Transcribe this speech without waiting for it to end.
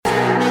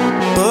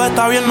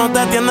está bien, no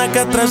te tienes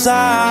que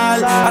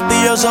estresar. A ti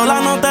yo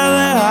sola no te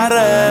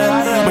dejaré.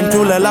 Me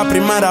enchulé la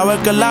primera vez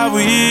que la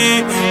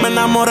vi. Me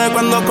enamoré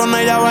cuando con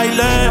ella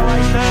bailé.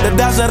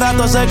 Desde hace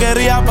rato se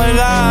quería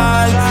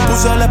pegar.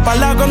 Puse la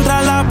espalda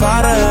contra la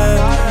pared.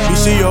 Y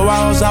si yo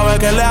bajo, sabes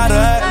que le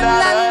haré.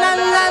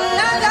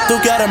 Tú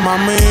quieres,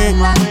 mami.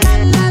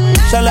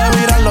 Se le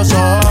viran los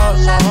ojos.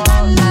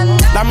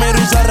 La miro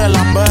y se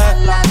relambe.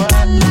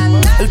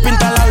 El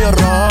pinta labios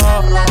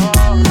rojo.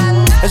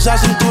 Esa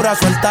cintura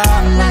suelta.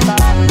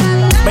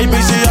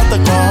 Baby, si yo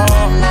te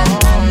cojo,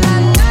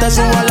 te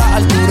subo a la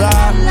altura.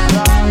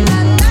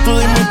 Tú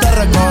dime y te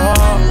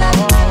recojo.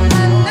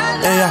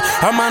 Ella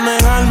a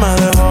manejar me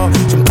dejó.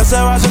 Siempre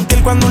se va a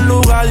sentir cuando un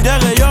lugar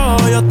llegue yo.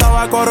 Yo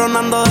estaba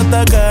coronando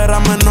desde que era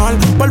menor.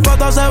 Por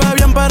foto se ve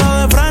bien, pero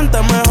de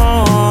frente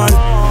mejor.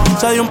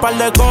 Se dio un par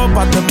de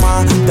copas de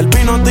más. Del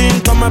vino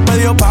tinto me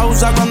pidió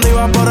pausa cuando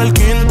iba por el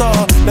quinto.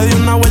 Le di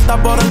una vuelta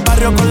por el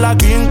barrio con la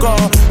quinco.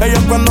 Ellos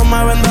cuando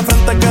me ven de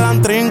frente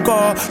quedan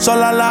trinco.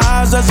 Sola la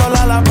hace,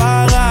 sola la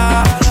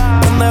paga.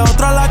 Donde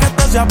otra la que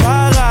te se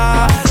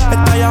apaga.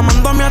 Está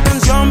llamando mi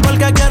atención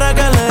porque quiere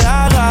que le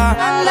haga.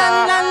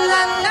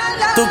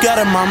 Tú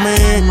quieres, mami.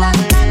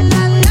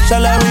 Se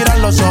le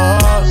viran los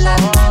ojos.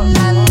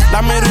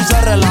 La miro y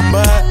se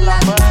relambe.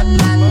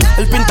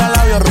 El pinta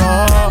labios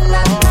rojo.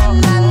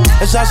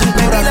 Esa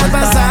cintura la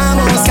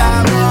pasamos,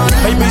 cabrón.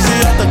 Baby, si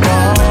yo te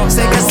cojo.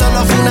 Sé que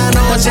solo fue una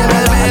noche,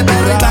 bebé,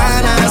 pero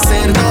van a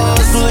ser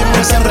dos. Tú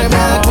dime, siempre me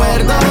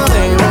acuerdo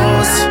de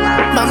vos.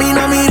 Mami,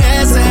 no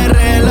mires ese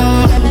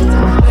reloj.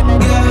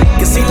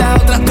 Que si la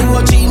otra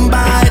estuvo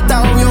chimba,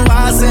 esta obvio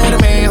va a ser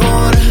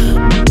mejor.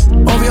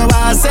 Obvio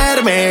va a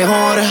ser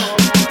mejor.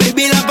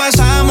 Baby, la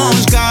pasamos,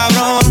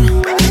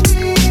 cabrón.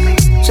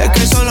 Sé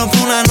que solo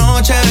fue una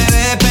noche,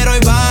 bebé, pero hoy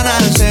van a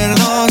ser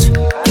dos.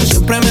 Yo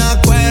siempre me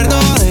acuerdo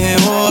de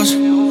vos.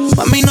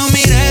 Mami, no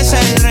mires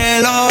el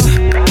reloj.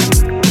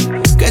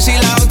 Que si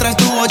la otra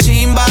estuvo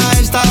chimba,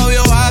 esta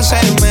obvio va a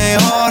ser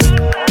mejor.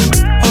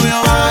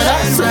 Obvio va a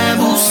ser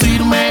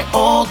seducirme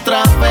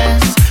otra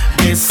vez,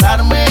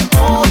 besarme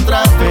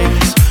otra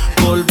vez,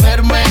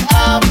 volverme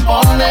a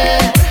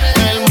poner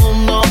el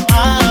mundo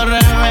al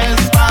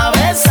revés, pa'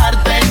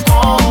 besarte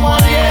como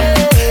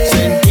ayer,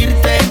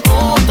 sentirte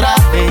otra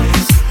vez,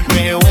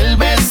 me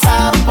vuelves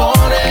a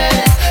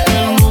poner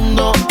el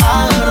mundo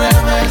al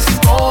revés,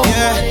 como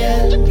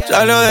ayer.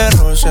 Salió de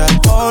Rosa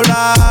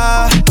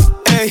Pola,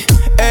 ey,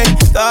 ey,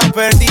 estaba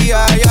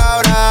perdida y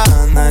ahora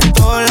anda en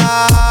todos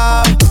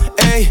lados,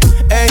 ey,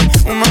 ey,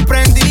 uno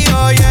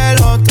prendido y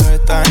el otro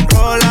está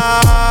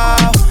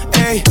enrolado,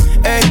 ey,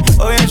 ey,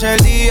 hoy es el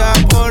día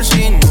por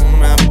si no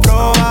me has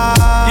probado.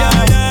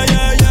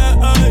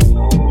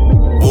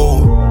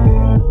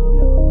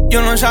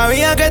 Yo no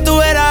sabía que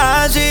tú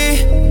eras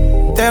así,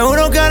 te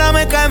juro que ahora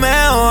me cae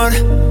mejor.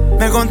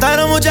 Me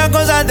contaron muchas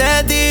cosas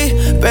de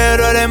ti,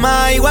 pero eres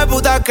más igual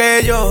puta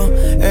que yo.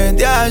 Es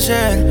de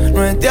hacer,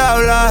 no es de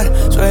hablar.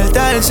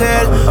 Suelta el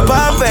cel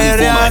pa'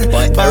 perrear,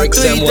 pa'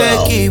 Twitter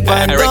y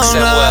pa'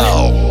 entonar.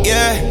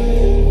 Yeah,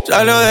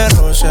 salió de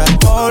Rosa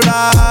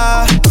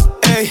Pola,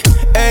 ey,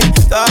 ey,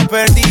 estaba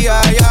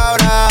perdida y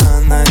ahora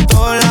anda en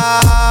todos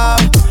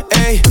lados.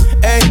 Ey,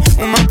 ey,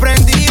 uno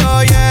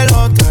prendido y el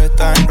otro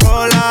está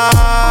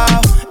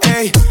enrolado.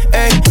 Ey,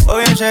 ey,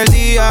 hoy es el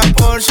día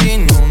por si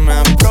no me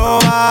has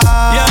probado.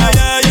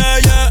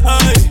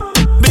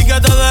 Vi que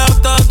te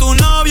dejaste de tu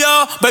novio,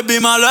 baby,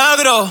 me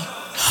alegro.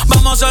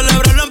 Vamos a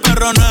celebrarlo en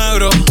perro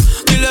negro.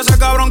 Dile a ese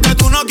cabrón que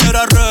tú no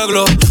quieres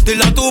arreglo.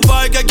 Dile a tu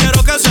pai que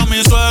quiero que sea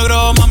mi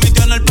suegro. Mami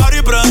tiene el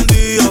party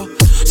prendido.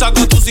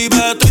 Saca tu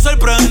cibe, estoy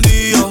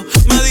sorprendido.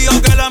 Me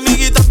dijo que la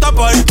amiguita está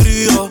para el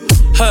trío.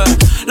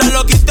 La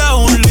loquita es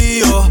un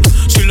lío.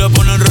 Si le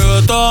ponen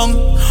reggaetón,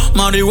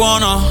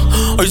 marihuana,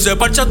 hoy se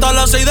parcha hasta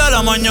las 6 de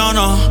la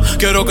mañana.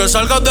 Quiero que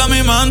salgas de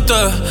mi mente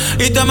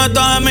y te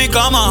metas en mi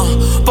cama.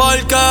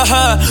 Porque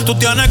tú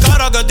tienes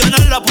cara que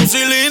tienes la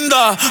pussy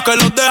linda, que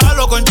los deja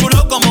loco en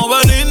chulo como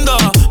Belinda.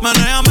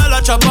 Menéame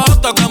la chapa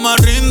hasta que me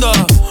rinda.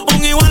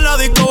 Un igual en la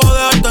disco voy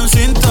a dejarte en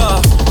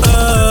cinta.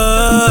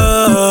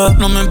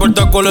 No me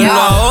importa cuál es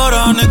la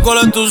hora ni cuál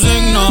es tu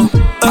signo.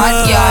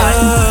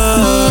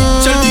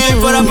 Si el DJ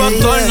fuera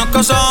pastor, nos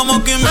casábamos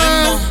aquí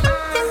mismo.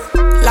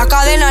 La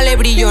cadena le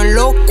brilló en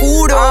lo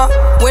oscuro.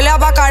 Huele a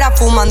bacara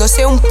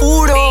fumándose un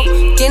puro.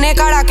 Tiene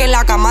cara que en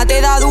la cama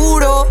te da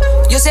duro.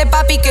 Yo sé,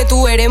 papi, que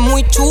tú eres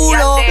muy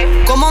chulo.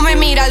 Cómo me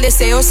mira, el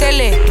deseo se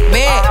le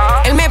ve.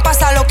 Él me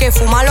pasa lo que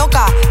fuma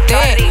loca.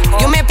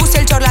 Yo me puse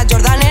el short, la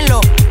Jordan en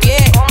los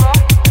pies.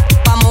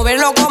 Pa'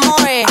 moverlo como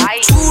es.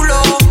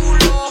 Chulo.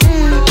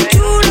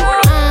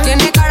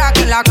 Tiene cara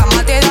que en la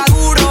cama te da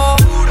duro.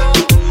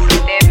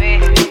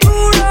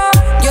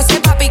 Yo sé,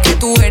 papi, que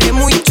tú eres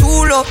muy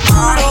chulo.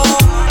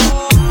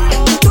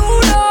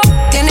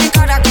 Tiene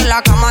cara que en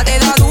la cama te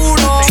da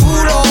duro.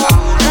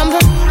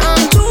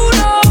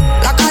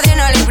 La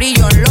cadena le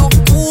brilló en lo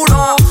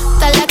oscuro.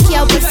 Está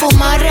laqueado,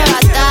 perfumado,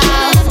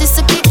 arrebatado.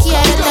 Dice que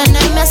quiere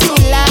tenerme a su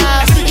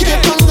lado. Y yo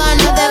con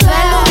ganas de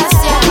verlo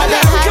vaciado.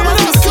 Dejarlo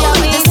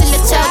oficial y decirle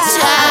chao,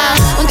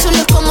 chao. Un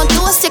chulo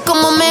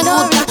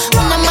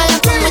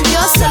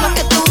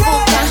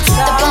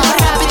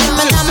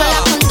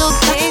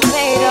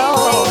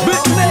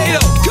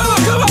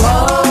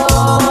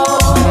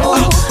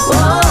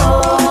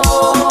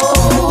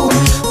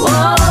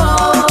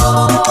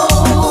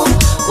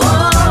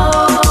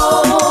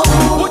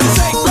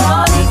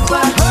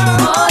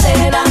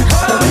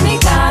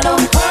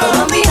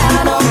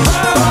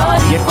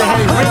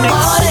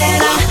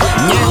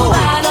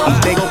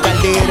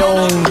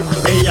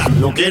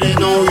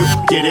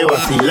quiere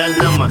vacilar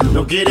nada más.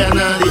 No quiere a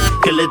nadie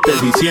que le esté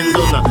diciendo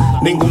nada.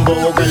 Ningún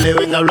bobo que le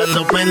venga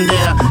hablando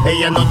pendeja.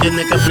 Ella no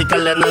tiene que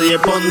explicarle a nadie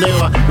por dónde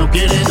va. No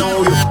quiere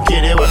novio,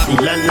 quiere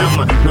vacilar nada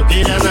más. No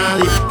quiere a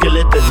nadie que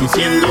le esté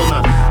diciendo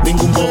nada.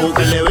 Ningún bobo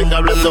que le venga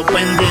hablando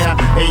pendeja.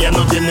 Ella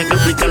no tiene que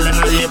explicarle a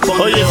nadie por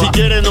dónde va. Oye, si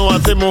quieres nos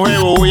hacemos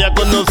ego. Voy a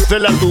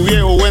conocer a tu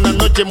viejo. Buenas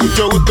noches,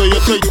 mucho gusto, yo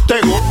soy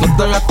Tego. No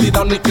te había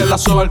tirado ni que la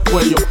soba al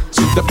cuello.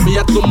 Si te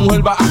pillas tu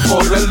mujer va a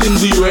correr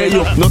lindo y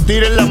bello. No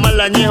tires la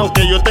mala añejo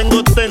que yo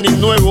tengo tenis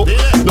nuevo.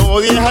 No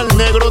odies al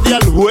negro de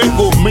al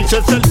juego. Me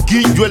hice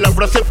cerquillo en la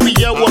frase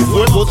pillado a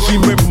fuego. Si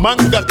me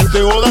manga que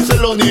te joda se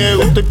lo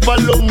niego. Estoy pa'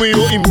 lo mío,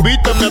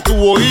 invítame a tu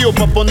bohío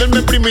pa'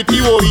 ponerme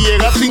primitivo y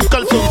llegar sin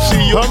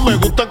calzoncillo. Me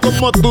gusta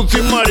como tú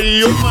sin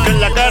marido. Que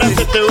en la cara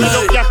se te ve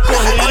lo que has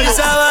cogido. Hoy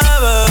se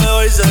bebe,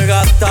 hoy se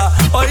gasta,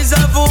 hoy se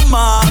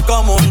fuma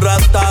como un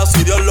rata.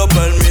 Si Dios lo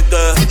permite,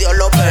 Si Dios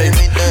lo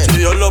permite, si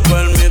Dios lo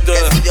permite,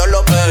 si Dios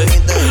lo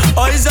permite.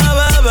 hoy se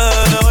bebe,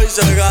 hoy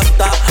se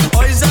gasta,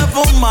 hoy se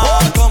fuma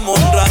como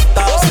un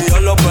rata. Si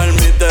Dios lo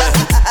permite,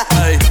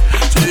 ey,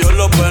 si Dios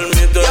lo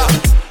permite,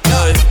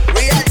 ey.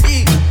 Real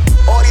G,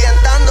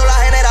 orientando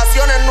las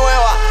generaciones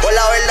nuevas por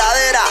la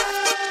verdadera.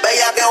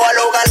 Bella que va a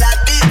lograr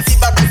la tizi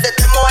pa' que se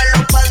te muevan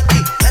los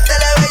panties.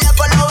 Métele bella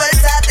por lo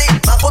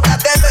versátil, más puta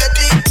que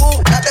Betty.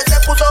 La que se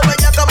puso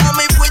bella que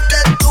mami fuiste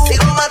tú.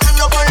 Sigo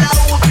matando con la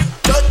U.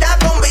 Chocha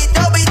con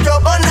bicho, bicho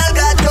con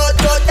alga.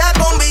 Chocha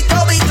con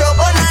bicho, bicho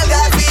con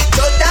alga. Sí,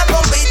 chocha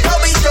con bicho,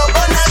 bicho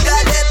con alga.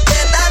 Te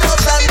está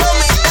rozando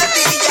mi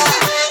tetilla.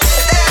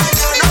 Este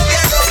año no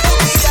quiero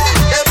putilla.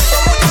 Te puso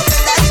mucho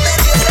prenda y te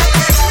quiere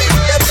pegar.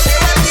 Te puse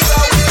activa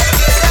y te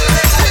quiere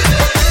pegar.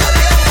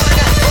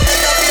 Porque está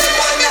bien buena,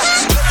 porque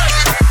está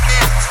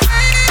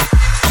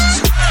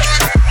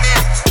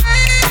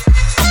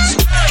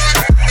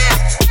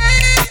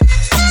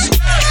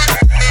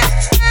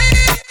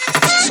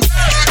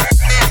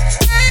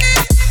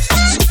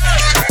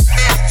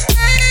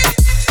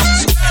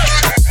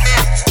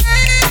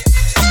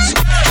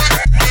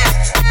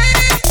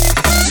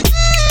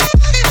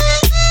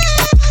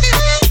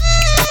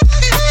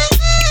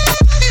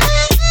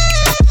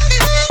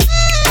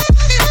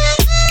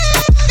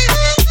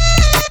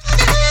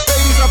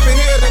Ladies up in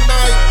here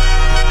tonight.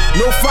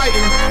 No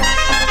fighting.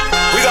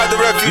 We got the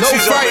No refugees up in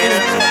fighting.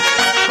 here.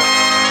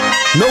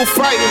 No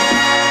fighting.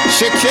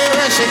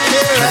 Shakira,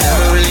 Shakira.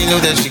 Never really knew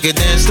that she could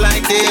dance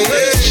like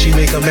this. She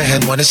make a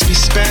man wanna speak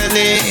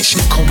Spanish.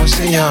 Como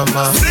se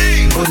llama?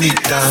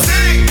 Bonita.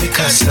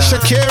 Picasa.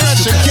 Shakira,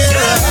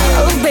 Shakira.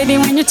 Oh, baby,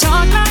 when you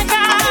talk like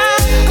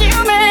that, you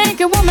make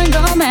a woman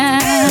go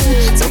mad.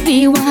 So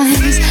be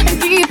wise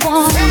and keep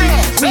on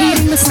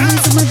reading the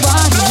signs of my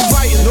body.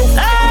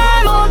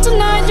 I'm on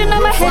tonight, you know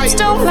my hips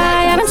don't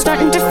lie, and I'm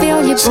starting to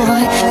feel you,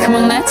 boy. Come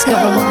on, let's go,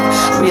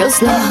 real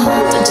slow.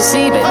 Don't you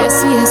see, baby,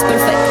 sí es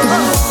perfecto.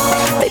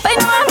 Baby, I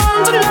know I'm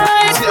on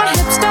tonight, my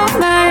hips don't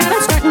lie, and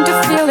I'm starting to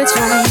feel it's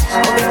right.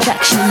 All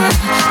attraction,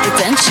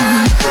 attention.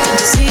 Don't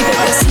you see,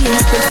 baby, sí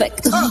es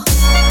perfecto.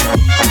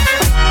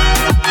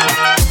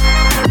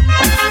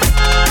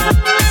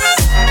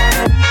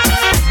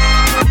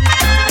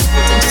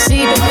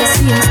 Sí, baby,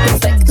 sí es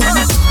perfecto.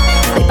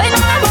 Baby, I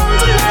know I'm on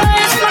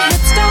tonight. My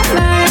hips don't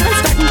lie. I'm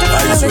starting to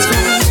feel it's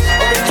right.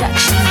 All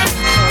attraction,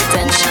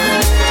 attention.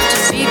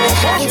 Sí,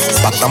 baby.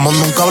 Tratamos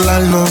nunca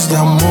hablarnos de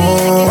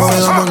amor.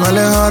 Quedamos en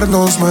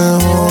alejarnos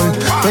mejor.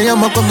 Me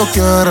llama cuando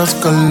quieras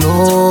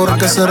calor.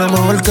 Que será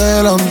mejor que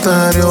el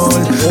anterior.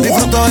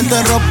 Disfruta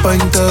verte ropa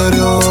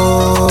interior.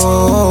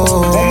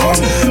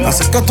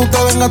 Así que tú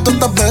te vengas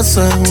tantas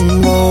veces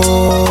un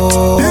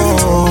gol.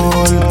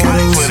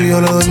 Si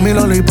yo le doy mi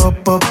lollipop,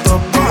 pop,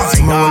 pop, pop.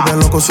 Si me vuelve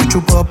loco, si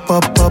chupa,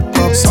 pop, pop,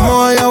 pop.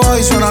 Somos allá abajo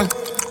y suenan.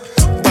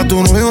 Pa'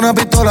 tu novio una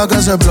pistola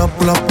que se plop,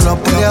 plop,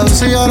 plop. Ella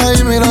dice yo le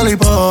di mi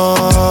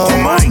lollipop.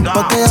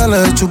 Pa' que ella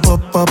le chupa,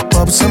 pop,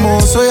 pop. Se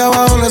mozo y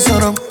abajo le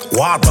suenan.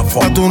 Pa'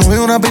 tu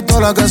novio una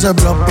pistola que se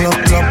plop, plop,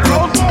 plop,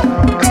 plop.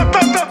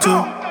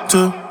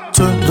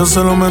 Yo se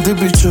lo metí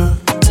piche.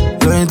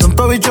 Le di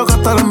tanto bicho que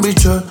hasta la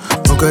embiché.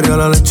 No quería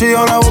la leche y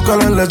ahora busca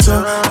la leche.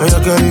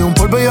 Ella quería un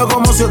polvo y yo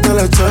como 7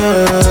 leche.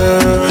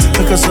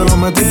 Es que se lo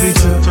metí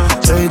piche.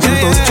 Le di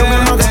tanto bicho mi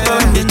alma que hasta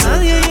la embiché.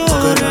 No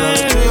quería la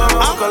leche y ahora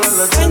busca la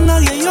leche. Que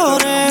nadie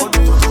llore.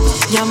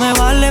 Ya me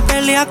vale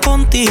pelear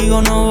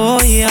contigo, no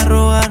voy a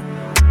rogar.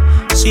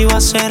 Si va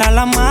a ser a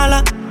la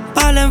mala,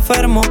 para el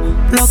enfermo,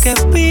 lo que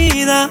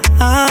pida.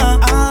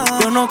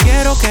 Yo no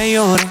quiero que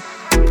llore.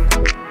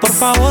 Por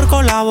favor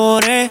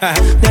colabore.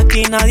 De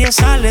aquí nadie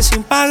sale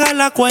sin pagar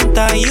la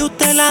cuenta y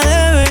usted la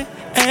debe.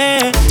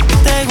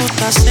 Te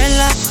gusta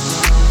hacerla,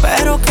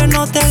 pero que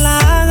no te la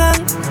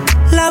hagan.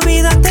 La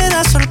vida te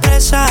da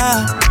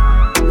sorpresa.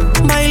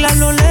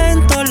 Bailalo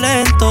lento,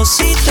 lento.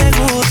 Si te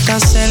gusta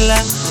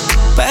hacerla,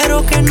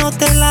 pero que no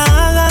te la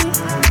hagan.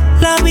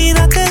 La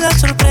vida te da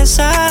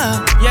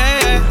sorpresa.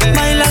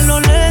 Bailalo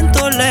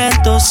lento,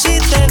 lento. Si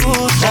te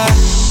gusta.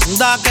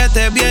 Da que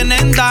te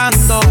vienen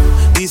dando.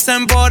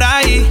 dicen por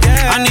ahí.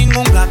 A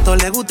ningún gato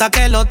le gusta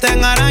que lo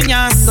estén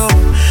arañando.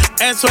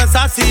 Eso es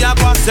así,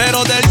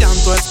 aguacero del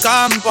llanto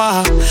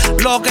escampa.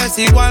 Lo que es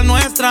igual no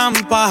es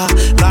trampa.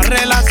 La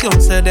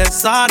relación se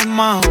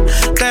desarma.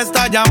 Te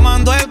está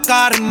llamando el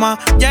karma,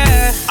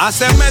 yeah.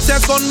 Hace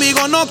meses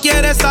conmigo no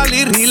quieres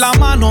salir, ni la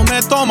mano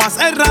me tomas,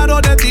 es raro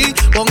de ti.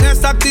 Con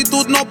esta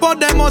actitud no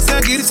podemos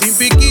seguir, sin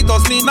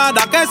piquitos ni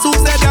nada que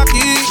sucede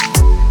aquí.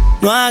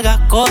 No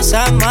hagas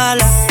cosas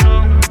malas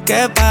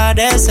que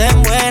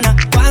parecen buenas.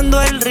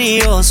 Cuando el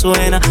río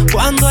suena,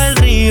 cuando el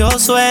río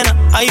suena,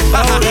 hay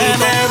problemas.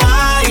 Te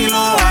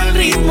bailo al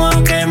ritmo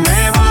que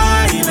me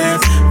bailes.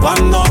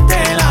 Cuando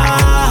te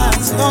la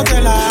haces, no te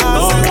la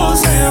haces, todo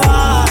se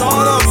va,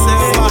 todo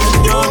se va.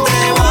 Yo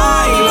te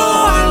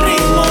bailo al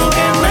ritmo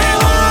que me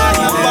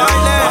bailes.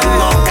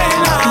 Cuando te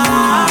la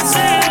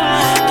haces,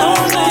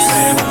 todo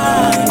se va.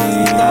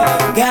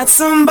 Got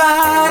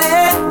somebody,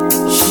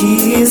 she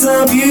is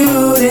a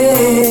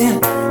beauty,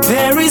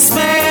 very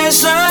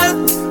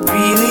special,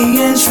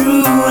 really and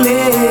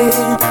truly.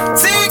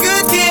 Take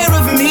good care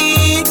of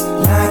me,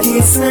 like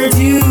it's her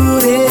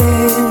duty.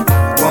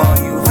 Won't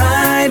you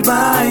ride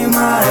by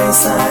my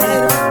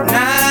side,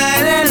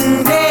 night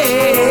and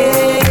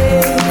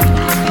day?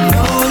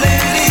 No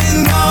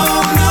letting go,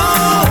 no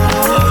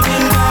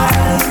holding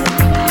back,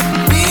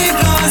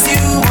 because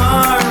you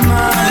are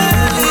my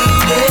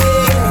lady.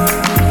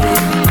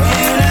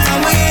 When I'm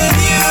with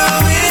you,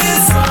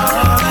 it's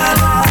all I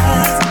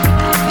want.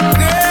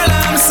 Girl,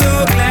 I'm so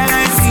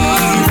glad you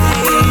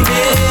made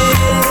it.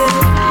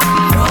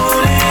 No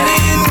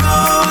letting go,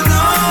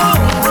 no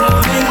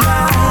holding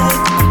back,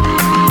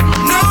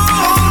 no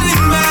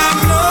holding back,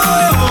 no,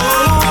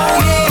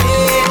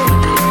 yeah.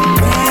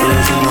 When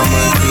I'm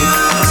with you,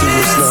 See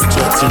you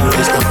Snapchat, see you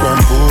Instagram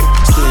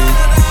posting.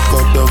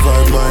 Got the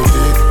vibe like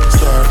it.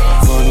 Start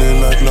running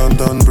like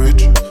London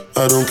Bridge. I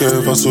don't care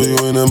if I saw you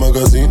in a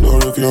magazine or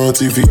if you're on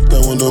TV.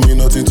 That one don't mean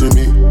nothing to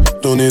me.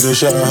 Don't need a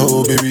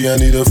shower, baby, I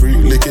need a freak.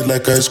 Lick it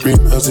like ice cream,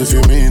 as if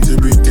you mean to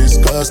be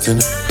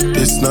disgusting.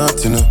 It's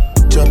not enough.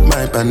 Chop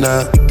my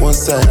banana, one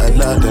side I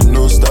like and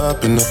no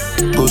stopping.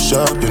 Go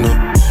shopping,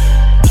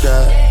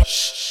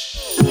 dash.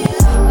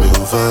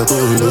 Meu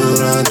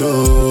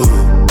favorito,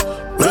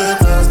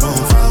 breakfast on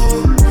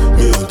fire.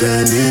 Meu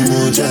daddy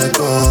mucha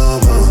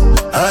como.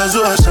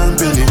 Azo a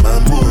champagne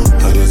mambo.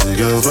 I just a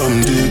girl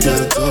from the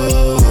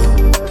ghetto.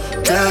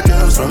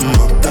 Girls from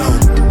uptown.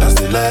 That's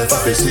the life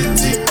of a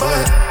city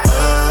boy.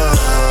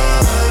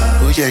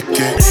 Oh yeah,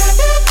 yeah.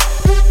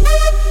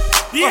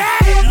 yeah, yeah.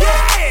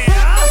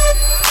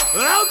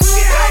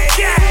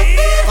 Okay.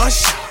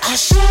 Hush,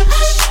 hush,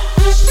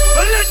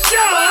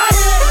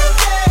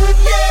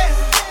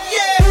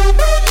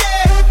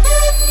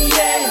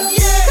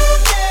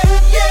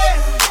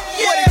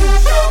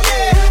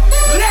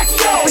 Let's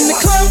go. In the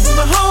club with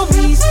my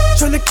homies,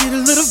 tryna get a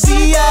little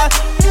VI.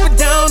 Keep it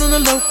down on the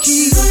low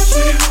key. You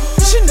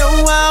should know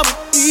how it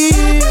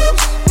feels.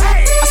 I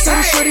saw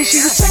the shorty,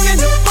 she was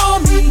checking up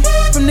on me.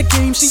 From the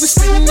game, she was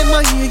spitting in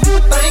my ear. You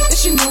would think that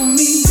she knew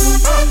me.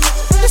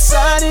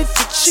 Decided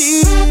to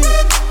cheat.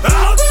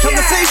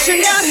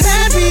 Conversation got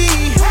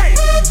heavy.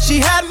 She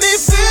had me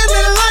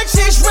feeling like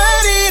she's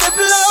ready to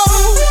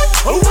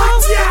blow.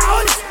 Watch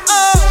out!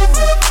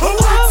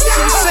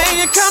 She's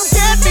saying, come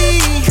get me.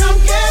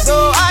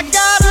 So I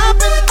got up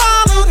and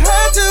followed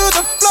her to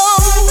the floor.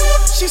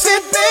 She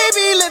said,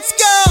 baby, let's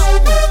go.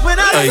 When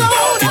I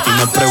told Titi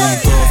me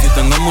preguntó si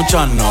tengo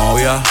muchas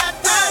novias.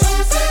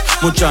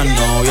 Muchas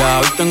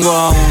novias, hoy tengo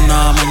a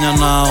una,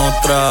 mañana a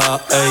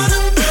otra, ey.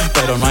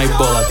 Pero no hay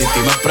boda. Titi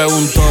me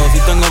preguntó si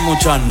tengo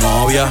muchas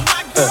novias.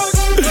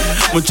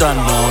 Muchas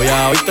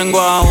novias, hoy tengo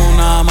a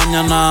una,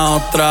 mañana a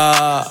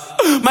otra.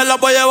 Me la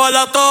voy a llevar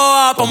a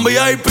todas pa' un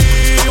VIP,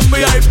 ey.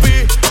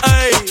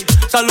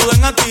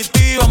 Saluden a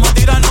Titi, vamos a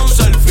tirarnos un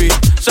selfie.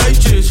 6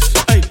 chis,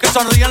 ey. Que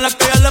sonrían las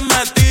que ya les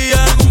metí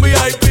en un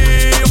VIP,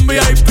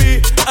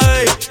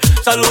 ey.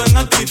 Saluden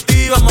a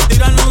Titi, vamos a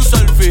tirarnos un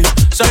selfie.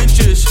 6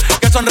 chis,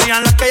 que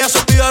sonrían las que ya se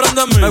olvidaron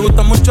de mí. Me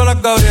gustan mucho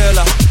las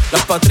Gabriela,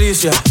 las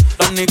Patricia,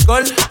 las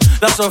Nicole,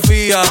 la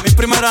Sofía. Mi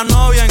primera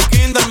novia en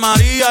Kinder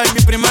María y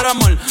mi primer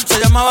amor se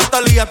llamaba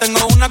Talía.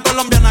 Tengo una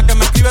colombiana que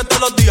me escribe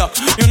todos los días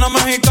y una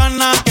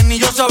mexicana que ni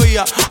yo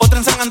sabía. Otra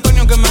en San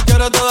Antonio que me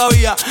quiere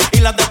todavía y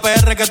las de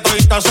PR que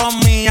toditas son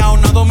mías.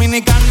 Una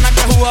dominicana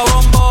que juega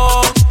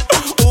bombón,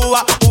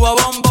 uva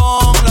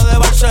bombón. La de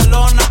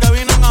Barcelona que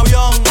vino en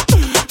avión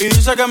y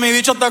dice que mi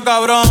bicho está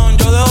cabrón.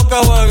 Yo dejo que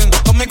jueguen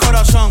con mi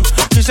corazón.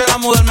 Quisiera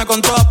mudarme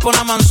con todas por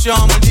una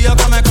mansión. El día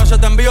que me case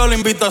te envío la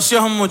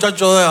invitación.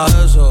 Muchacho, deja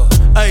eso.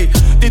 Ey,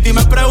 Titi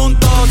me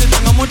preguntó si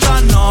tengo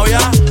muchas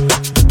novias.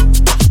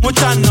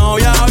 Muchas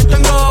novias, hoy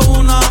tengo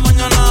una,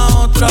 mañana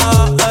otra,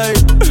 ey.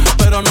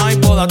 Pero no hay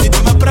boda. Titi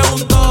me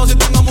preguntó si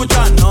tengo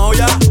muchas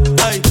novias.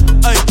 Ey,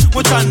 ey,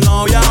 muchas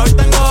novias, hoy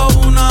tengo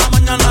una,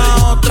 mañana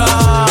otra,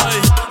 ey,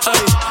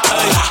 ey,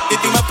 ey.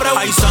 Titi me preguntó.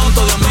 Ay,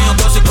 santo, Dios mío,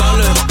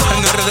 clasicales.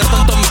 En RD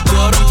tanto mis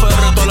cuadros, en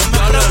PR todas las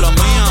piales. Las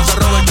mías se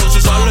aprovecho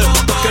si sale.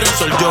 Todos quieren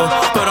ser yo,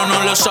 pero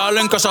no le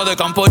salen. Casa de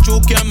campo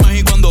Chucky en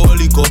México ando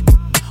bélico.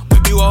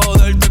 Baby, voy a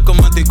joderte con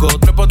metí romántico.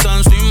 Trépate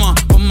encima,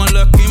 ponme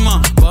la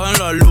esquina. Bajen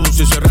la luz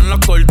y cierren las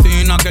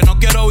cortinas. Que no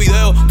quiero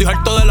video, estoy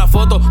harto de la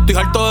foto. Estoy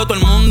harto de todo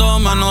el mundo,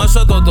 menos de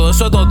ese toto,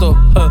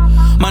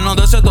 menos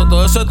de ese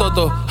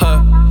toto,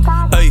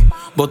 ey.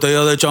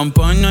 Botella de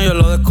champaña y yo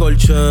la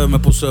descolché. Me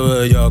puse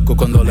bellaco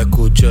cuando la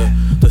escuché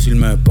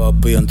decirme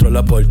papi dentro de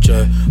la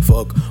Porsche.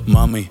 Fuck,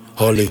 mami,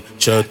 holy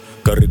shit,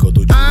 qué rico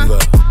tu chinga.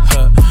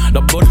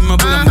 Las boris me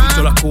piden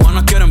mucho, las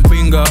cubanas quieren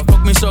pinga.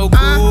 Fuck me so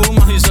cool,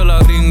 más dice la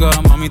gringa.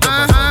 Mami, te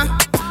pasaste.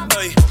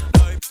 Ey,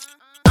 ey.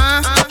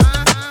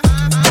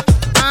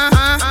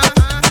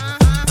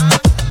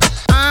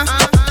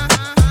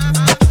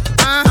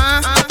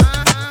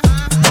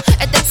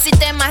 Este es el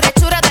sistema,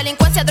 rechura,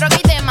 delincuencia, droga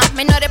y demás.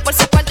 Menores por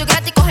su cuarto y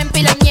gratis cogen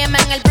pila en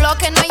Yemen. En el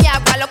bloque no hay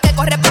agua, lo que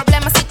corre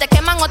problemas. Si te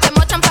queman o te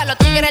mochan pa' los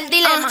tigres el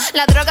dilema.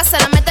 La droga se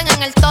la meten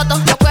en el toto.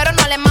 Los cueros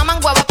no le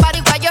maman huevos para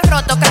iguallos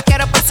rotos.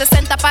 Craqueros por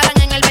 60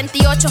 paran en el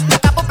 28. Los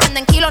capos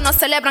prenden kilos, no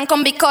celebran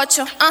con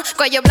bizcocho.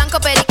 Cuello blanco,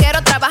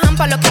 periquero, trabajan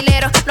pa' los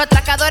quileros. Los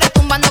atracadores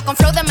tumbando con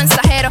flow de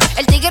mensajero.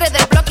 El tigre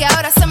del bloque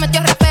ahora se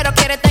metió rapero.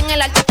 Quiere estar en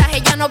el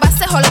altitaje, ya no va a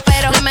ser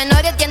jolopero. Los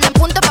menores tienden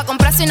puntos pa'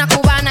 comprarse una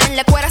cubana. En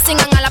la escuela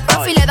singan a la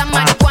profe y le dan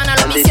marihuana.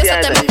 Los viciosos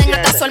te venden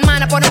hasta su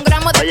hermana. Por un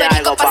gramo de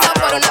perico pasado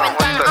por una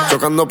ventana.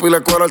 Chocando pile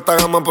de cuero alta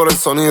gama por el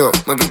sonido.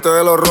 Me quité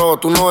de los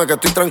rojos, tú no ves que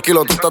estoy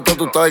tranquilo. Tú estás todo,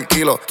 tú estás del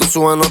kilo. Tú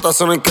subes notas,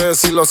 eso no hay que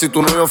decirlo. Si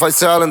tu novio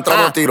falsea, le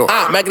entramos a tiro.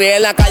 Me crié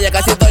en la calle,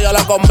 casi todo yo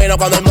lo combino.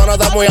 Cuando el mono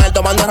está muy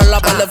alto, mando a la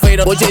par de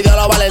fino. Gucci dio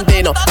los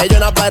Valentinos. Ella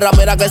una perra,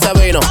 mira que se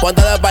vino.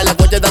 Ponte de espalda,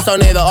 escucha este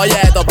sonido. Oye,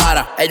 esto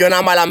para. Ella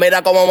una mala,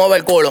 mira cómo mueve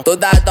el culo. Tú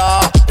estás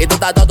todo, y tú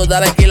estás todo, tú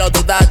estás del kilo. Tú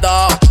estás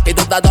todo, y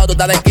tú estás todo, tú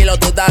estás del kilo.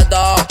 Tú estás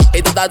todo,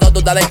 y tú estás todo, tú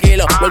estás del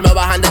kilo. Vuelve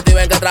bajando y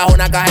ven que trajo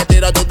una caja de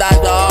tiro. Tú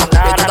estás todo,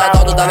 y tú estás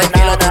todo, tú estás del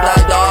kilo. Tú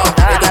estás todo,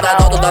 y tú estás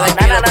todo, tú estás del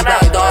kilo. Tú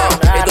estás todo,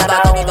 y tú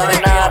estás todo, tú estás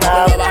del kilo.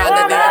 Vuelve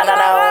bajando y ven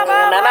que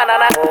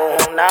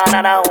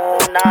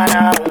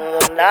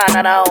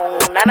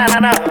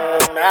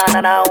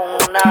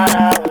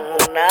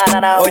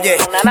Oye,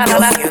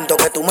 yo siento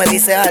que tú me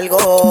dices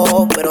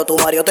algo, pero tu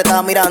Mario te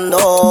está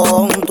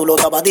mirando, tú lo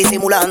estabas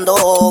disimulando.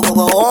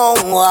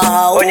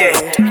 Oye,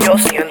 yo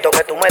siento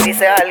que tú me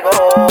dices algo,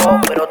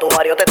 pero tu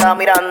Mario te está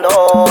mirando,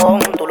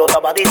 tú lo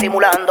estabas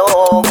disimulando.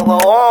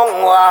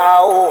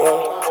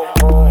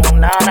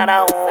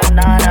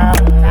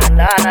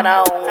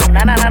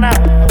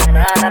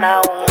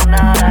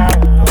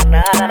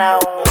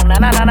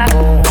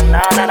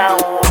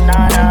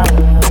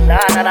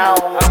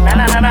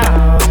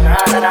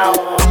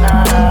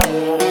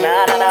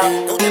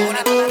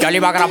 Yo le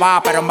iba a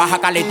grabar, pero en baja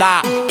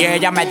calidad. Y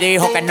ella me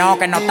dijo que no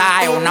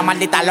está. Es una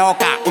maldita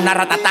loca, una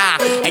ratatá.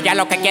 Ella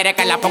lo que quiere es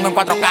que la ponga en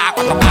 4K,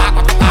 4K,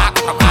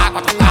 4K,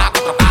 4K,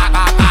 4K,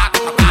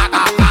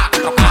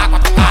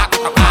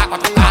 4K,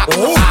 4K.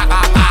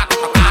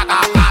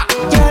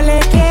 Yo le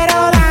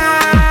quiero dar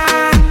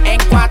en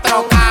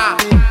 4K.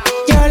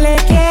 Yo le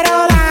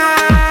quiero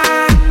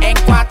dar en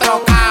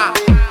 4K.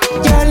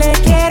 Yo le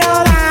quiero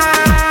dar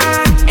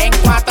en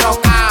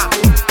 4K.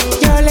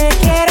 Yo le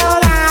quiero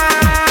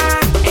dar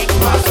en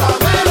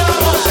 4K.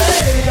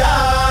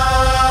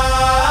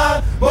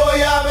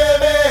 Voy a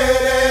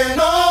beber en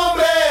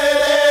nombre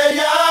de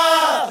ella.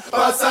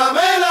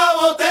 Pásame la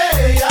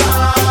botella.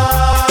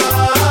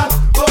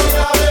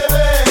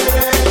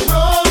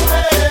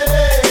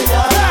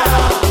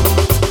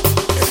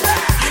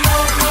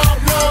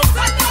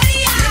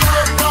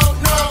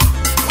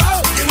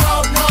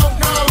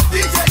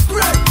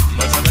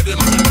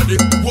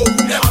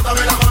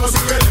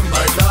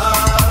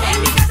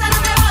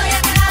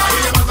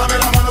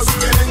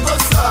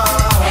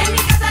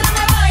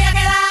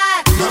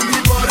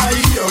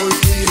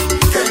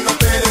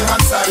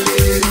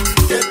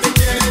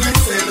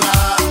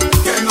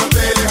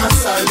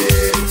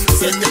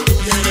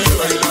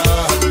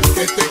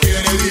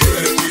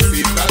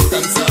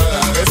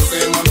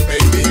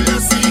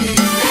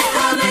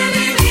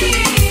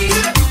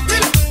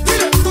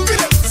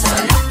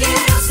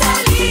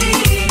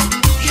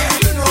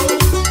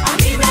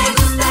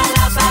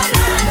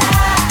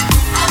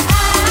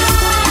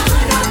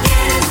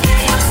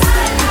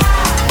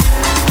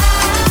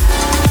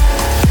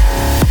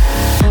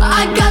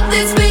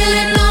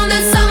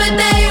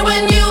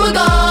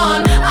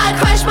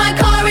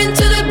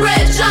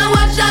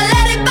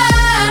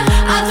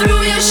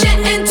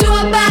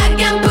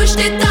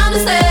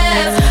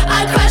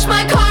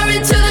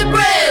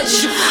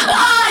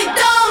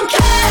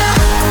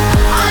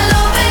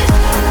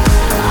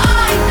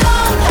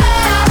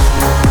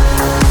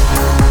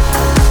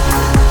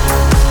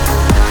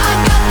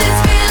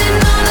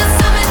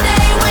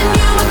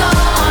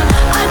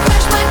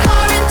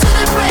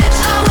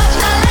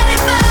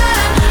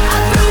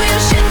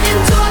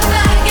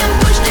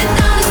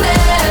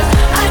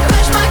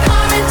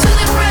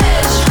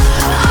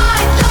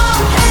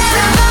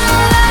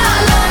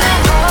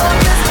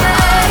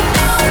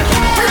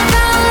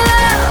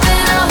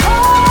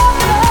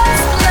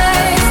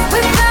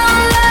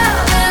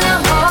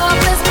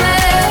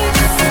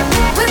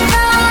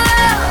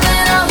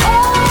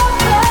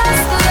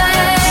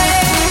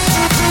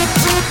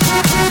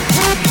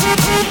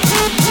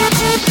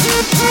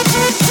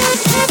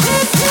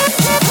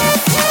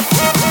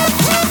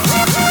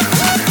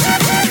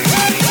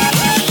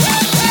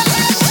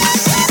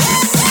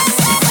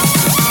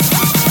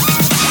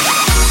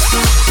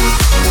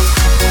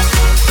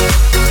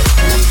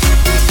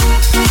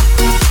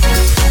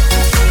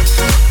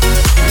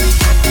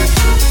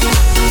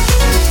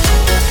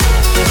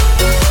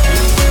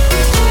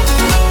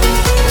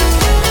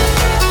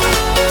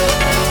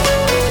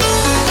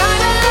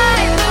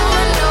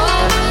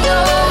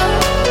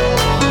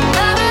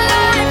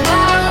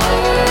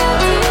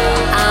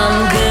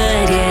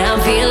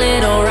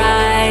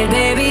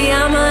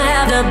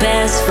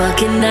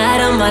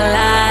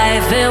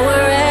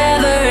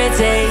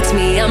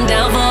 I'm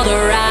down for the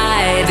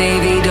ride.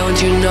 Baby, don't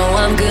you know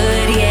I'm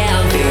good? Yeah,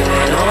 I'm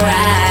feeling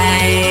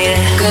alright.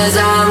 'Cause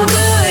I'm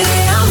good,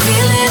 yeah, I'm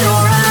feeling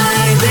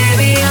alright.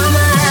 Baby,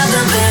 I'ma have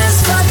the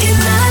best fucking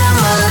night of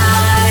my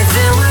life.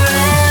 And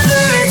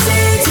wherever it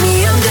takes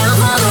me, I'm down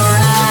for the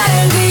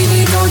ride.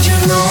 Baby, don't you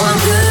know I'm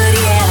good?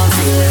 Yeah, I'm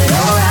feeling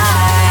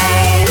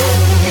alright.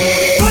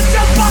 Put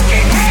your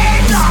fucking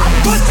hands up.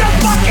 Put your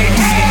fucking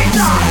hands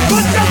up.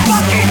 Put your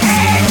fucking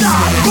hands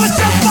up. Put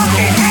your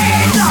fucking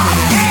hands up.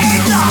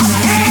 Hands up.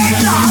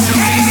 Hands up.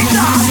 Hands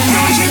up.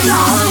 Hands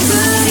up. I'm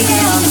good,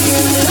 yeah, I'm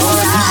feeling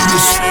alright.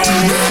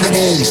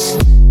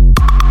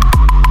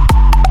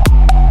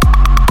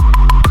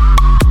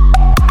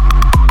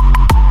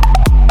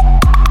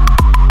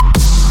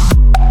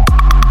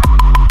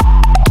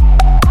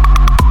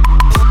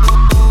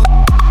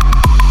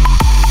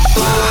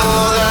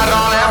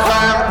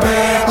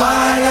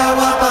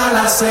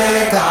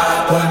 Seca,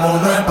 todo el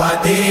mundo en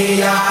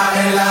patilla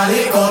en la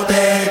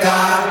discoteca.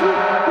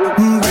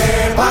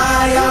 Pepa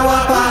y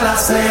agua para la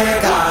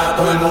seca,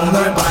 todo el mundo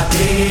en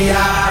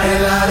patilla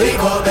en la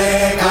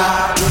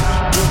discoteca.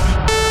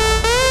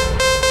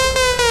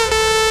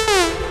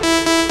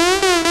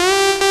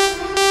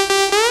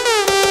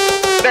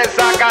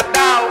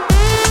 Desacatao.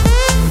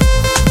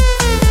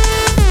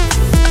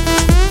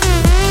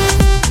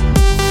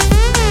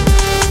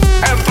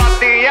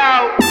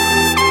 Empatillao.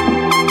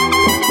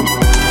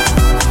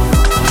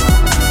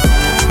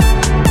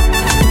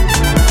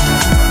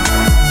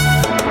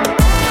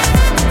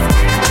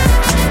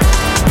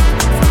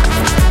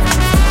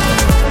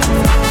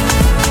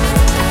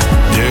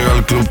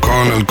 Club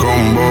con el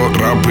combo,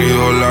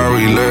 rápido la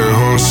vi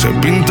lejos. Se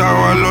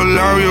pintaba los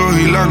labios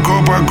y la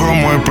copa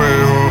como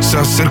espejo. Se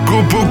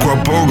acercó poco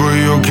a poco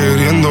y yo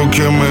queriendo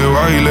que me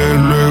baile.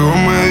 Luego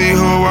me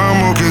dijo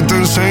vamos que te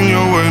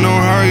enseño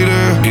buenos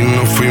aires. Y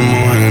nos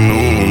fuimos en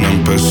una,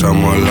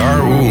 empezamos a la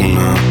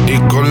 1. Y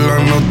con la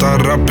nota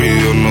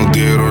rápido nos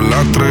dieron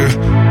las 3.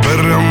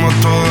 Perreamos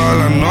toda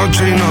la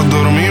noche y nos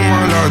dormimos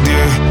a las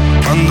 10.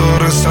 Ando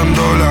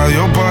rezando la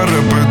Dios para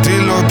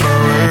repetirlo otra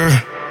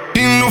vez.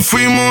 Y nos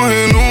fuimos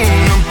en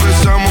una,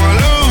 empezamos a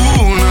la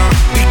 1.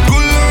 Y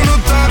con la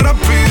nota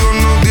rápido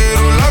nos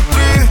dieron las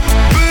 3.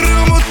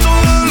 Perramos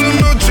toda la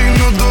noche y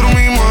nos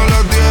dormimos a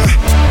las 10.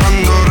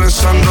 Ando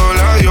rezando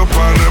la Dios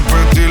para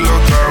repetirlo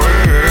otra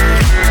vez.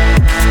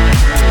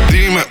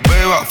 Dime,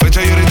 beba,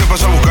 fecha y ahorita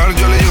paso a buscar.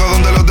 Yo le llego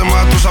donde los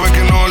demás, tú sabes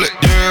que no le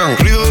llegan.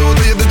 Ruido de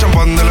botellas de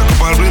champán, de las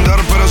copas al brindar,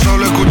 pero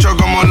solo escucho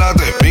como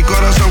late mi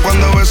corazón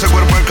cuando ve ese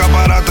cuerpo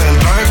escaparate. El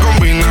traje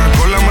combina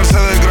con la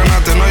Mercedes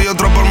Granate. No hay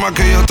otro por más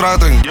que ellos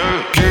traten.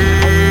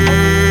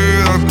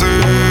 Quédate,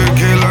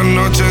 que la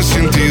noche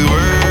sin ti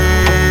duelen.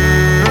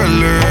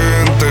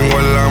 Tengo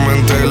en la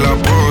mente la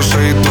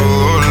pose y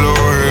todos los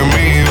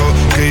gemidos.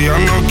 Que ya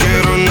no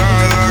quiero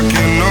nada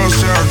que no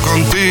sea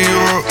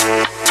contigo.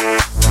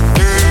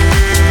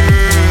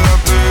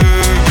 Quédate,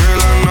 que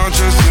la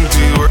noche sin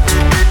ti duelen.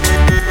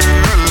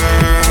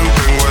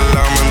 Tengo en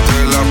la mente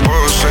la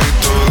pose y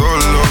todo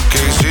lo que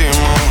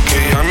hicimos. Que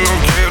ya no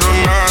quiero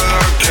nada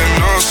que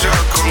no sea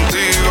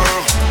contigo.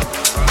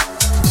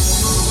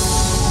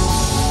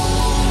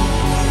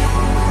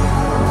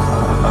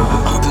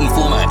 Open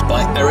format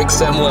by Eric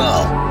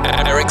Samuel.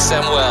 Eric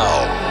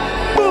Samuel.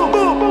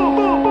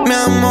 Mi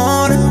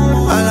amor,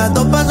 a las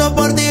 2 paso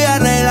por ti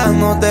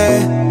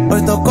arreglándote.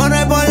 Puesto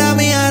corre por la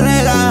mía,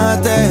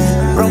 relájate.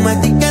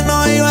 Prometí que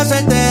no iba a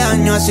hacerte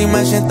daño, así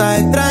me sientas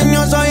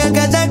extraño. Soy el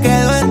que se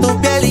quedó en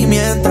tu piel y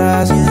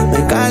mientras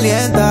me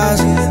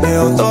calientas,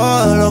 veo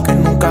todo lo que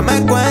nunca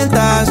me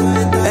cuentas.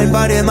 El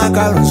party es más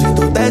cabrón si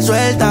tú te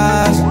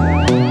sueltas.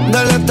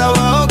 Dale hasta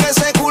abajo que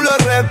ese culo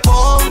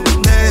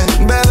responde.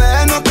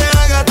 Bebé, no te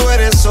hagas, tú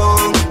eres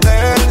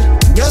hombre.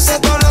 Yo sé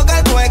todo lo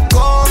que tú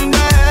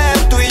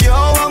escondes. Tú y yo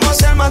vamos a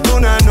hacer más de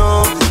una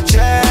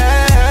noche.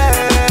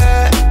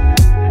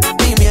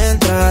 Y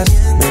mientras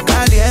me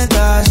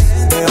calientas,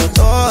 veo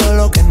todo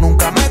lo que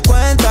nunca me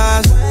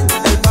cuentas.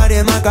 El party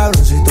es más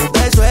cabrón si tú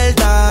te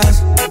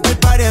sueltas. El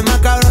party es más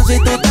cabrón si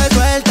tú te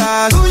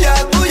sueltas. Tuya,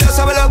 tuya,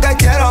 sabes lo que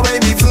quiero,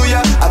 baby,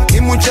 fluya.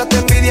 Aquí muchas te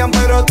envidian,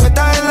 pero tú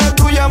estás en la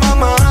tuya,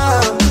 mamá.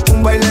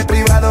 Un baile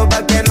privado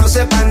pa' que no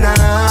sepa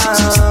nada.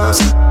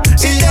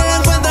 Si ya lo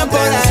encuentras por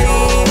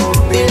ahí,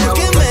 dile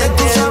que me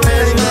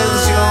tienes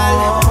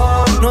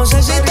mal. No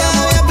sé si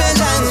todavía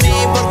piensas en mí,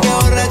 porque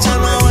borracha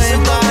no ha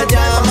vuelto a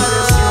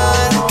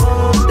llamar.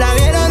 La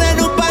vieron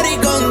en un party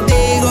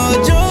contigo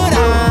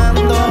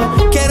llorando.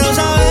 Quiero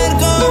saber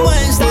cómo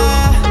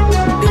está.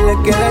 Dile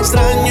que la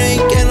extraño y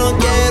que no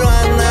quiero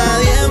a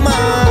nadie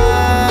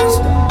más.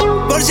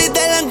 Por si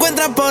te la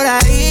encuentras por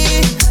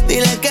ahí,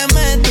 dile que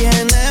me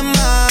tiene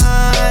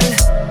mal.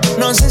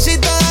 No sé si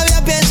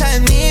todavía piensa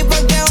en mí,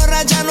 porque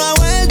borracha no ha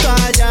vuelto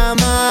a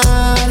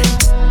llamar.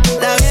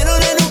 La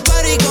vieron en un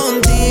party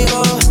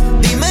contigo,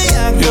 dime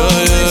ya cómo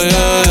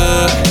está.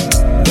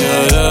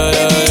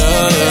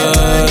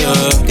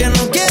 Que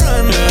no quiero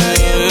a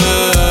nadie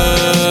más.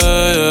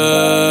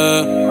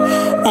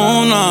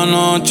 Una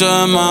noche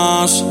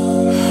más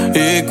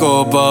y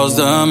copas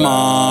de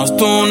más.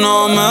 Tú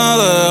no me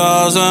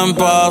dejas en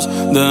paz,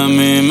 de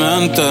mi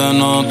mente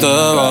no te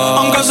vas.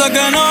 Aunque sé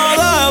que no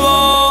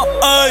debo,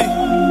 ey,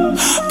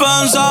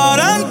 pensar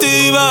en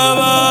ti,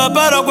 bebé,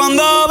 pero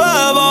cuando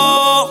bebo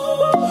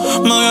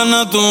me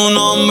viene tu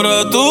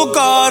nombre, tu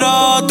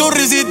cara, tu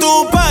risa y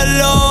tu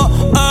pelo.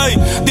 Ey,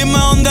 dime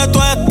dónde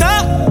tú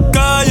estás,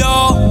 que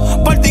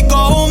yo por ti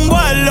cojo un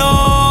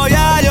vuelo.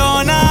 Ya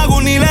yo nago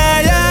ni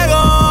le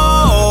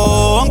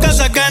llego, aunque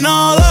sé que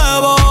no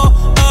debo,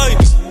 ey,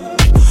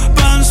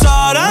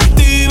 pensar en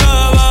ti,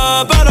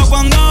 bebé, pero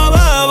cuando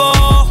bebo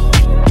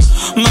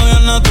me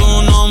viene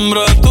tu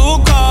nombre,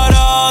 tu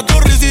cara, tu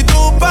risa y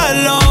tu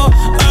pelo.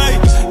 Ey,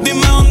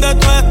 dime dónde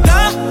tú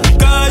estás,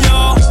 que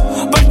yo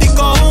por ti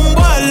cojo un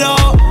vuelo.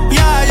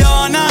 Ya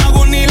yo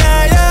nago ni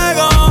le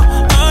llego.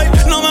 Ey,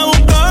 no me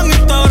busques en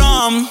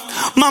Instagram,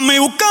 mami,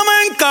 búscame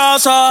en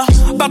casa,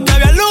 pa' que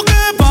veas lo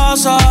que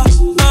pasa.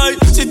 Ey,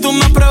 si tú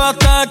me pruebas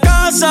te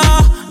casa,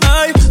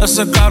 ey,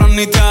 ese cabrón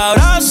ni te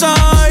abraza.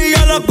 Y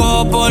yo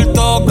loco por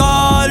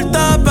tocarte,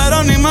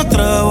 pero ni me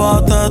atrevo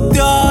a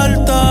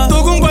testearte.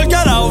 Tú con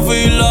cualquier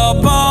outfit la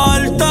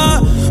parte,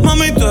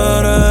 mami, tú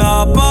eres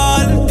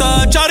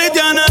aparte. Chari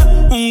tiene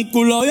un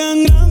culo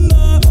bien grande,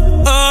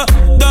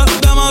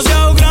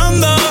 demasiado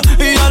grande,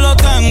 y ya lo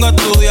tengo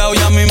estudiado,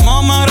 ya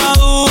mismo me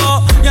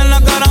graduó, y en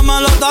la cara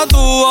me lo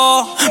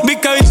tatuó. Vi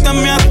que viste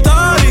en mi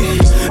story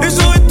y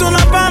subiste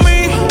una pa'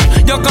 mí,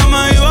 yo que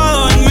me iba a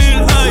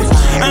dormir, ey,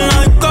 en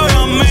la disco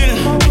yo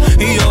 1000,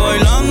 y yo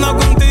bailando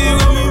contigo,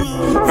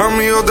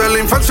 amigos de la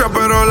infancia,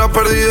 pero la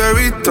perdí de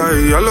vista.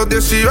 Y a los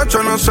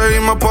 18 nos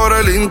seguimos por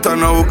el Insta.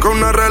 No busca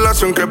una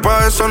relación que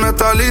pa' eso no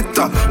está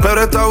lista,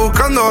 pero está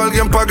buscando a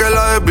alguien pa' que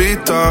la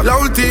desvista. La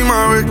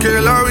última vez que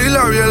la vi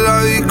en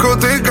la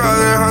discoteca,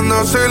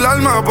 dejándose el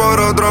alma por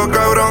otro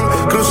cabrón.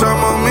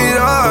 Cruzamos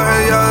miradas,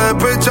 ella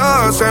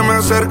despechada se me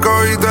acercó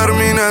y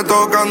terminé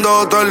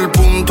tocando todo el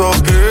punto.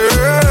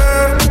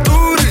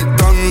 Tú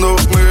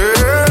gritándome,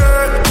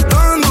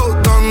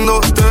 dándote.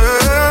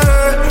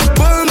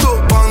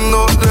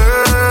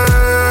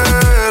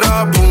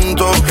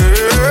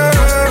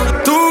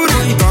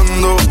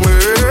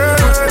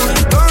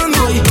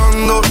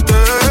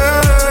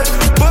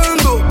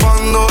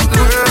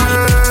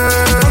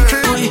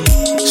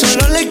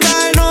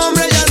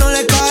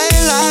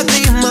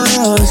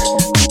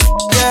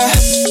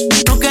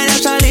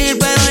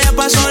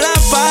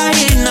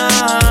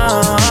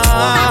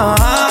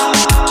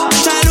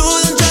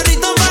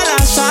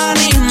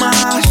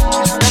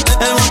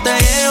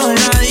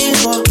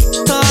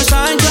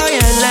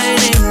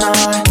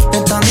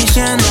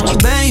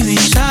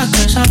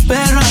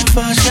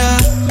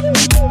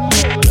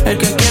 El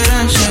que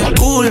quiere ese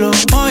culo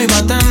hoy va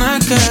a tener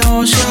que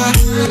gozar.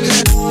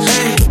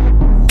 Hey,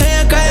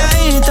 ella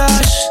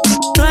calladitas,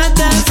 no es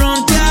de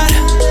frontear.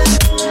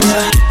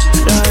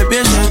 La baby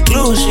es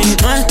exclusive,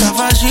 no está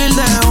fácil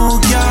de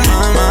buquear.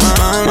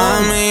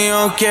 Mami,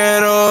 yo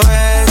quiero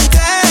verte.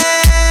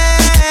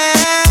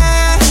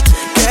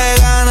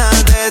 Qué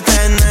ganas de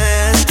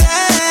tenerte.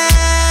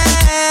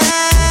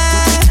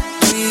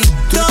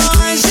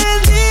 Todo ese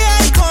día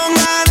y con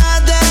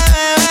ganas de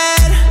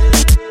beber.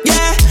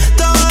 Yeah,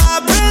 todo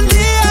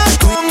aprendía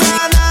con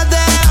ganas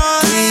de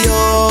joder. Tú y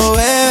yo,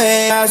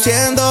 bebé,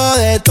 haciendo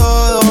de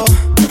todo.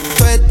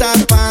 Tú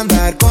estás pa'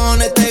 andar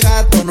con este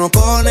gato, no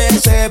con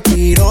ese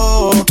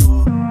piro.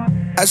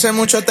 Hace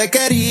mucho te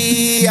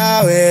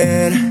quería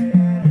ver.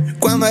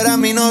 Cuando era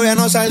mi novia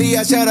no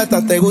salías y ahora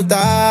hasta te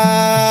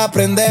gusta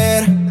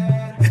aprender.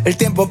 El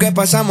tiempo que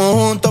pasamos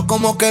juntos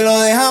como que lo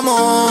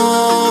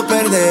dejamos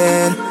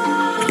perder.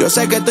 Yo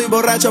sé que estoy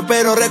borracho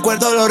pero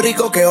recuerdo lo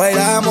rico que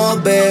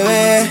bailamos,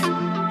 bebé.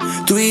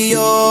 Tú y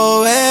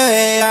yo,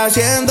 bebé,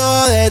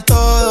 haciendo de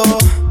todo.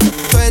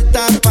 Tú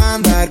estás pa'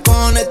 andar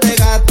con este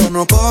gato,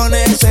 no con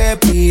ese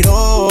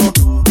piro.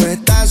 Tú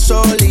estás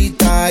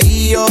solita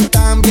y yo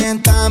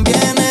también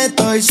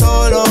estoy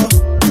solo.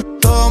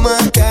 Toma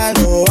que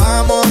algo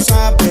vamos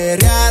a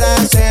perrear, a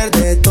hacer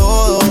de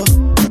todo.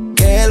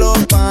 Que los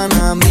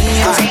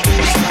panamíos.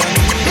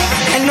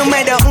 El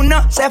número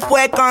 1 se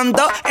fue con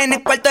 2. En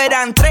el cuarto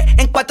eran 3,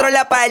 en 4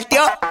 la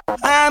partió.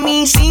 A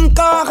mí 5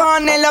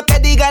 cojones lo que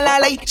diga la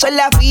ley. Son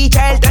la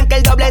ficha, el tranque,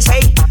 el doble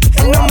 6.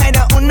 El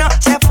número 1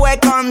 se fue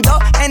con 2.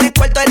 En el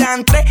cuarto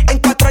eran 3, en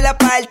 4 la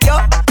partió.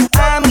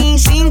 A mí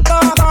 5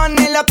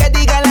 cojones lo que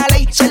diga la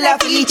ley. Son la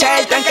ficha,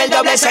 el tranque, el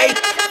doble 6.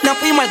 Nos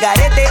fuimos al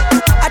garete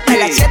hasta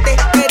las 7.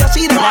 Pero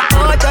si de las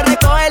 8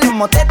 recoge los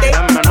motetes.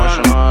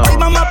 Hoy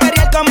vamos a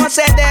pelear como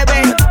se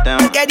debe.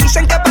 Porque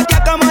dicen que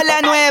patea como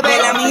la 9.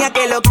 La mía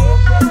que lo que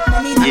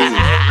mami,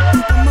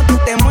 como tú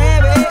te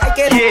mueves. Hay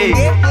que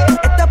responder.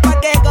 Esto es pa'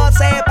 que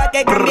goce, pa'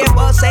 que cambie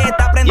voces.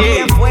 Está prendido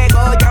en fuego,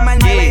 llama al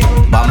 9.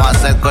 Vamos a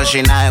hacer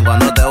cochinaje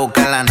cuando te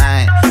busquen la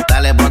nave.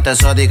 Dale Dale, ponte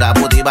exótica,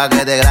 puti pa'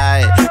 que te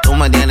grabe. Tú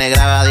me tienes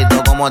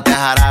grabadito como este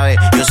jarabe.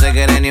 Yo sé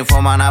que eres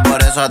ninfomana,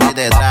 por eso a ti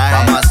te traje.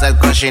 Vamos a hacer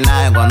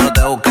cochinaje cuando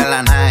te busques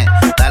la nave.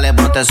 Dale,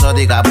 ponte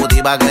exótica,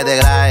 puti pa' que te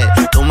grabe.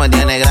 Tú me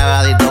tienes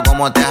grabadito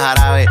como este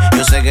jarabe.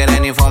 Yo sé que eres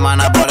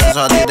ninfomana, por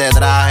eso a ti te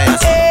traje.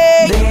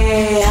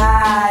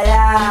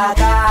 Déjala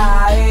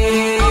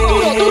caer.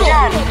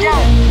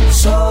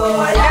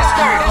 Sola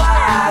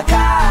va a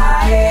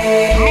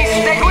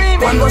caer.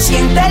 Cuando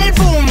sienta el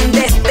boom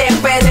de este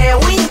perreo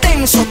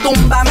intenso,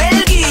 túmbame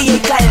el guille y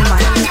calma.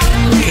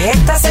 Que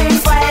estás en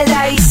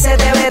falda y se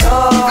te ve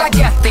todo.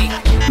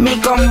 Mi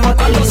combo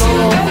cuando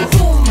sienta el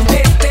boom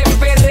de este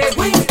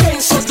perreo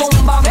intenso,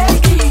 túmbame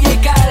el guille y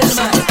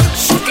calma.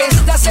 Que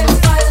estás en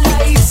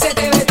falda y se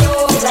te ve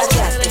todo.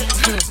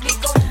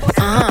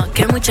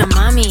 Que mucha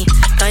mami.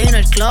 Está en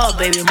el club,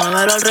 baby,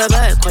 muévelo al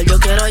revés. Cual yo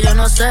quiero, yo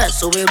no sé.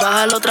 Sube y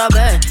bájalo otra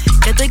vez.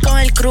 Que estoy con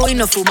el crew y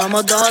nos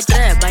fumamos 2 o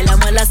 3.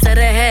 Bailamos en la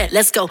CRG,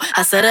 let's go,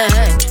 a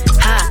CRG.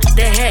 Ja,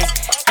 dejé,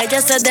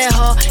 ella se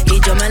dejó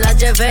y yo me la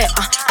llevé.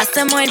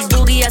 Hacemos el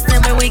boogie,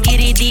 hacemos el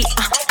wigiridi.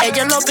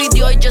 Ella lo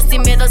pidió y yo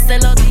sin miedo se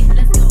lo di.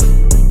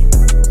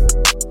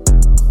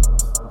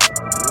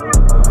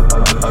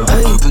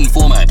 Open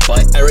format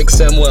by Eric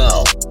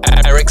Samuel.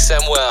 Eric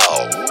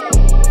Samuel.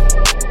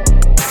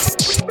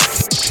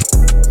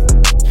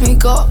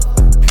 Mico,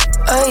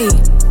 ey,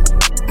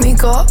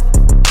 Mico,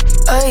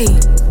 ey,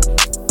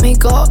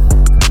 Mico,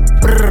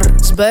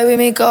 baby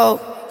Mico.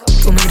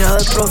 Tu mirada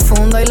es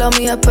profunda y la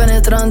mía es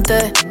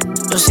penetrante.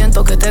 Yo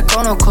siento que te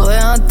conozco de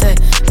antes.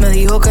 Me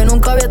dijo que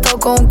nunca había estado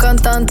con un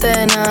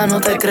cantante. Nah, no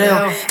te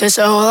creo. Que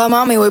se joda,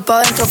 mami, voy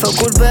pa' dentro, fue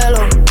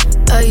culpelo.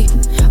 Ey,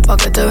 pa'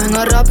 que te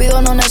venga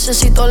rápido no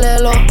necesito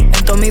lelo.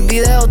 En todos mis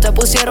videos te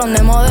pusieron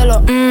de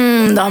modelo.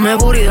 Dame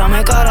booty,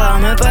 dame cara,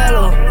 dame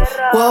pelo.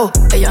 Wow,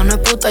 ella no es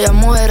puta, ella es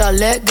mujer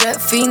alegre,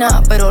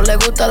 fina, pero le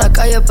gusta la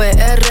calle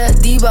PR,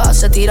 diva.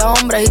 Se tira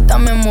hombres y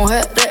también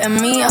mujeres, es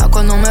mía.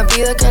 Cuando me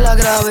pide que la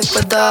grabe,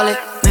 pues dale.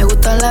 Me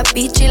gustan las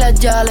bitch y las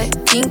yales,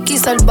 kinky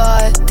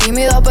salvaje.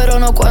 Tímida pero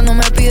no cuando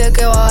me pide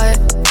que baje.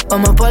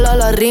 Vamos por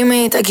la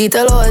rimi, te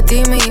quité lo de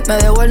Timmy. Me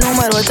dejo el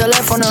número, el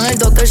teléfono en el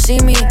Dr.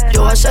 Simi.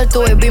 Yo voy a ser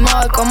tu baby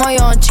mama como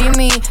yo,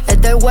 Jimmy.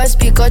 Es del West,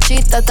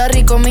 picochita, está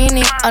rico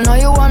mini. I know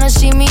you wanna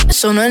see me,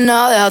 eso no es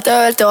nada, déjate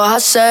ver, te vas a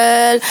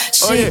hacer.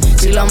 Sí, oye,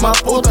 si las más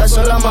putas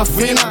son las más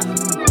finas.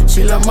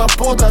 Si las más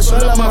putas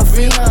son las más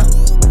finas.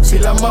 Si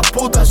las más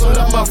putas son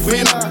las más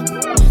finas.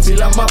 Si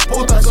las más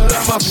putas son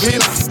las más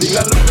finas.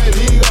 Digan lo que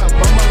digan,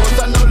 vamos a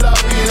gozarnos la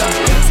vida.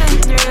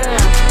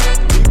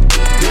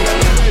 Digan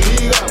lo que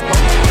digan, vamos a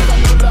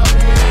gozarnos la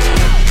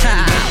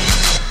vida.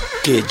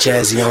 Get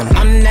jazzy on.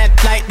 I'm that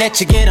flight that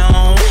you get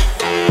on.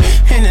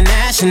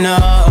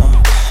 International.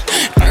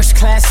 First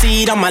class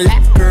seat on my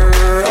lap,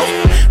 girl.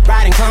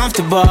 Riding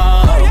comfortable.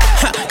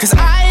 Cause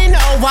I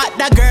know what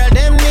that girl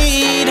them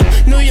need.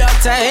 New York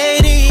to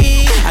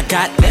Haiti. I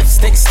got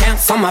lipstick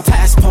stamps on my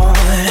passport.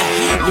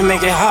 You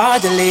make it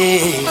hard to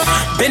leave.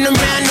 Been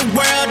around the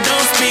world,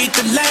 don't speak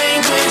the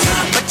language.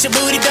 But your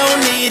booty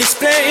don't need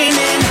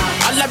explaining.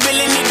 All I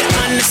really need to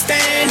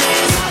understand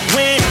is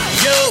when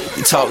you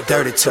talk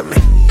dirty to me.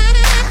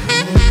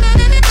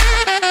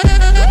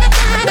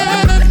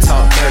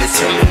 Talk dirty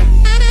to me.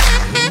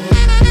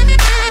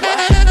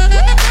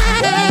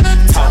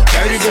 Talk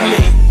dirty to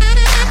me.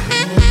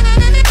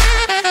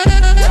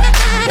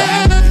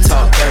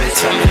 Talk dirty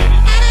to me.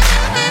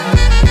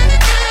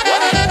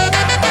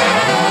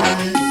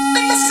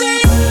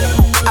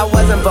 I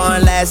wasn't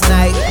born last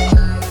night.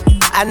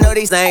 I know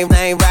these names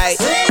ain't right.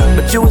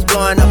 But you was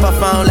blowing up her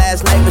phone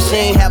last night. But she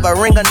ain't have a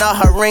ring or not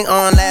her ring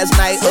on last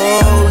night.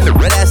 Ooh,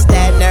 that's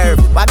that nerve.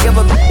 Why give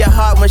a bitch your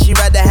heart when she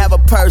rather have a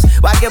purse?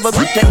 Why give a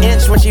bitch an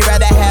inch when she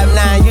rather have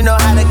 9? You know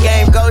how the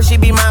game goes, she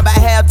be mine by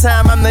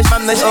halftime. I'm the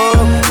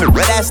ooh,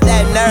 that's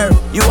that nerve.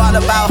 You all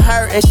about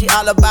her and she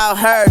all about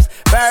hers.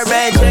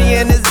 Birdman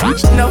Jr. and this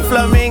bitch, no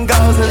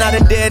flamingos. And I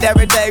done did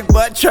every day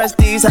but trust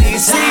these. You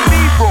see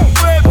me from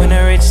when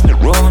I reach the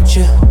road,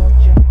 you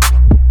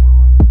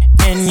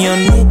and your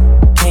knee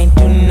can't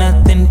do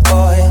nothing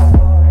for you.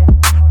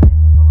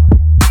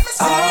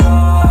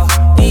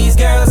 Oh, these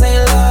girls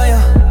ain't loyal.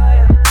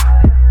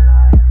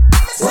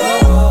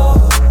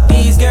 Whoa,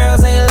 these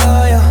girls ain't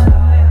loyal.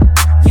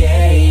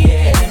 Yeah,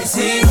 yeah, let me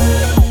see.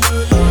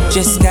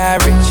 Just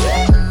got rich,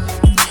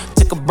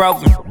 took a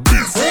broke man.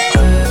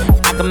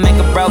 I can make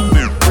a broke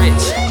man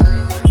rich,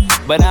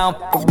 but I don't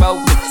fuck a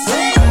broke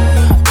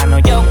man.